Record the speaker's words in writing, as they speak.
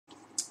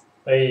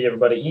Hey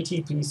everybody,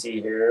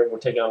 ETPC here. We're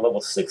taking on level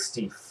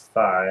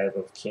 65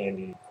 of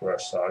Candy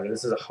Crush Saga.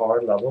 This is a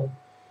hard level,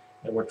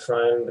 and we're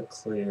trying to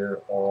clear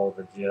all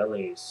the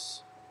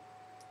jellies.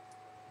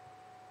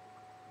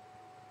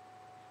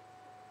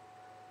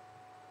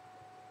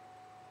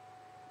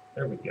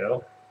 There we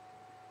go.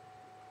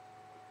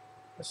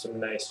 There's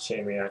some nice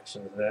chain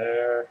reactions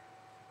there.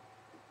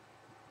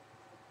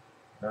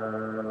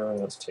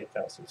 Let's take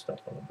out some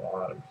stuff on the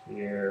bottom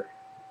here.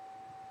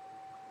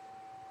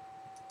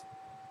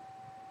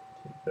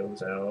 Take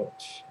those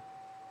out.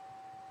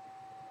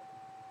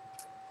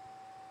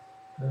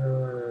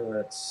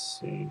 Let's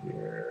see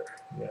here.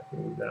 Yeah,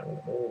 move that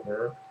one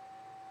over.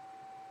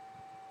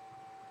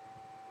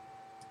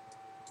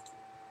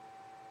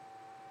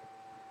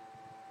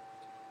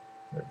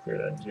 Clear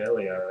that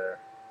jelly out of there.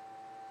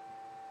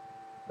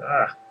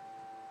 Ah,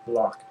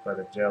 blocked by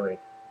the jelly.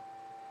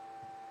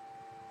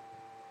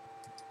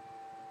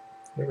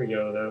 Here we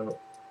go, though.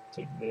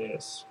 Take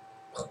this.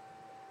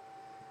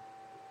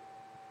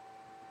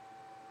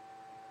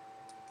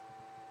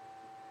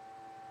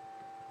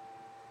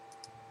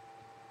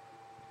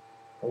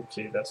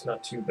 Okay, that's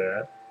not too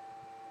bad.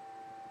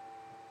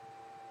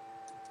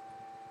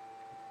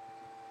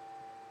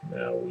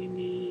 Now we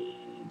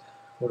need...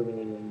 What do we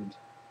need?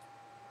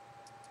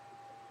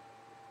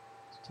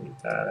 Let's take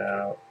that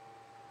out.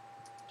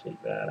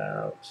 Take that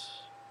out.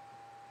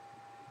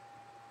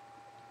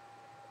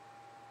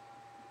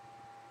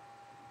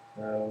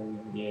 Now we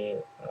can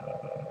get...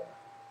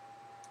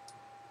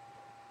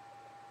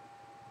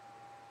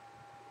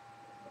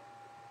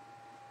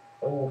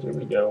 oh, here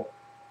we go.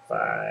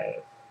 5.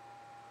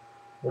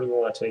 What do we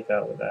want to take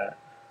out with that?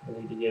 We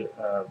need to get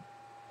a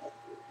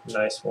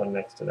nice one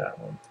next to that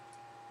one.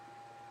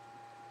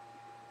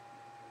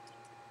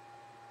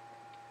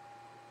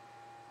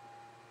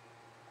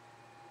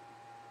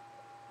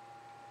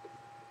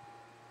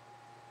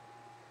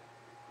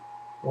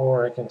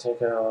 Or I can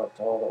take out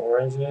all the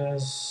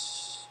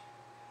oranges.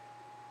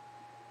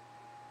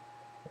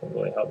 It won't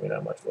really help me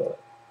that much, will it?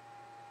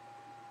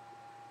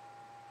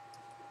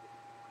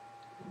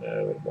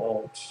 No, it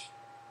won't.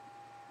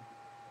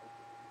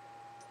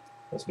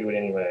 Let's do it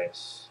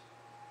anyways.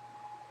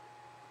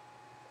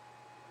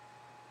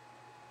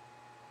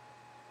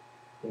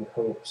 In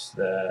hopes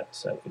that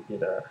I could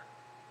get a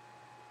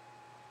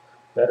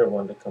better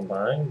one to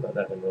combine, but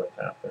that didn't really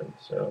happen.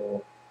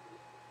 So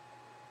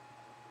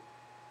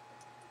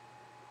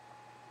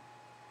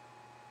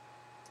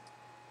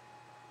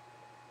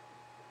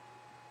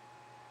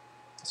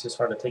it's just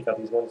hard to take out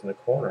these ones in the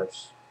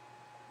corners.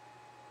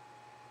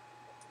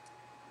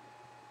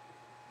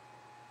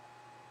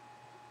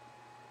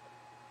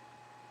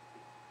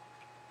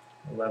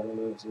 $11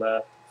 moves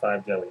left,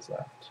 5 jellies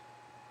left.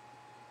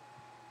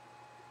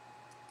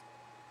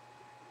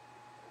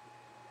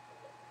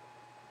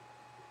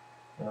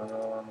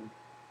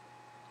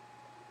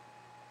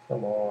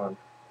 Come on.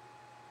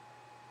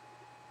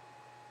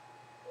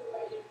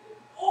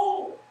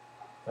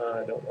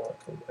 I don't want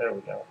to. There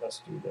we go. Let's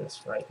do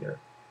this right here.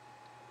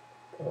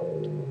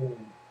 Oh.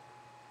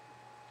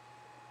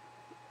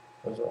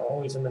 Those are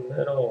always in the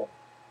middle.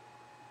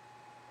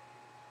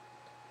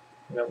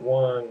 We got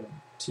 1,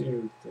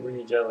 2,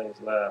 3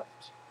 jellies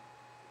left.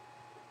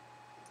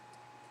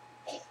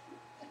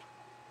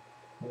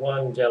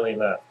 1 jelly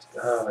left.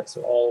 Oh, it's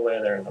all the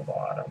way there in the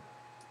bottom.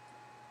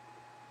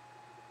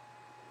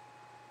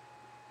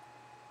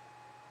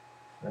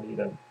 I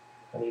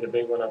need a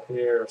big one up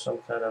here, or some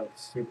kind of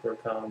super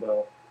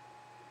combo.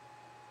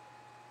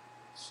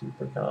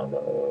 Super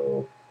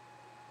combo.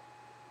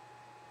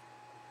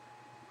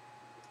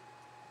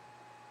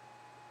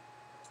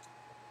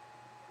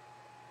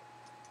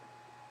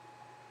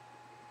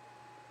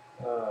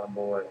 Oh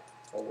boy.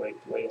 Oh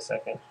wait a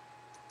second.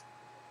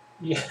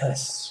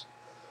 Yes!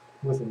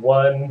 With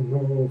 1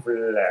 move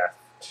left.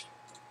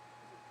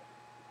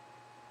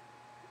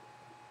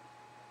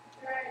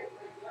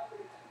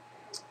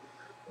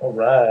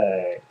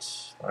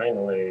 Alright,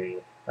 finally.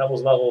 That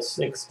was level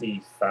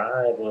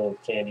 65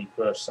 of Candy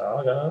Crush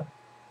Saga.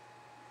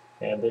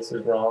 And this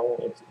is wrong,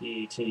 it's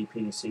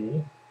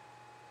ETPC.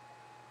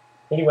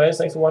 Anyways,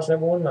 thanks for watching,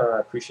 everyone. I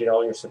appreciate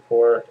all your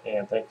support,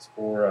 and thanks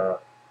for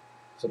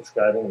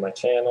subscribing to my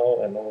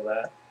channel and all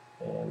that.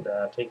 And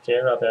take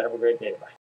care out there. Have a great day. Bye.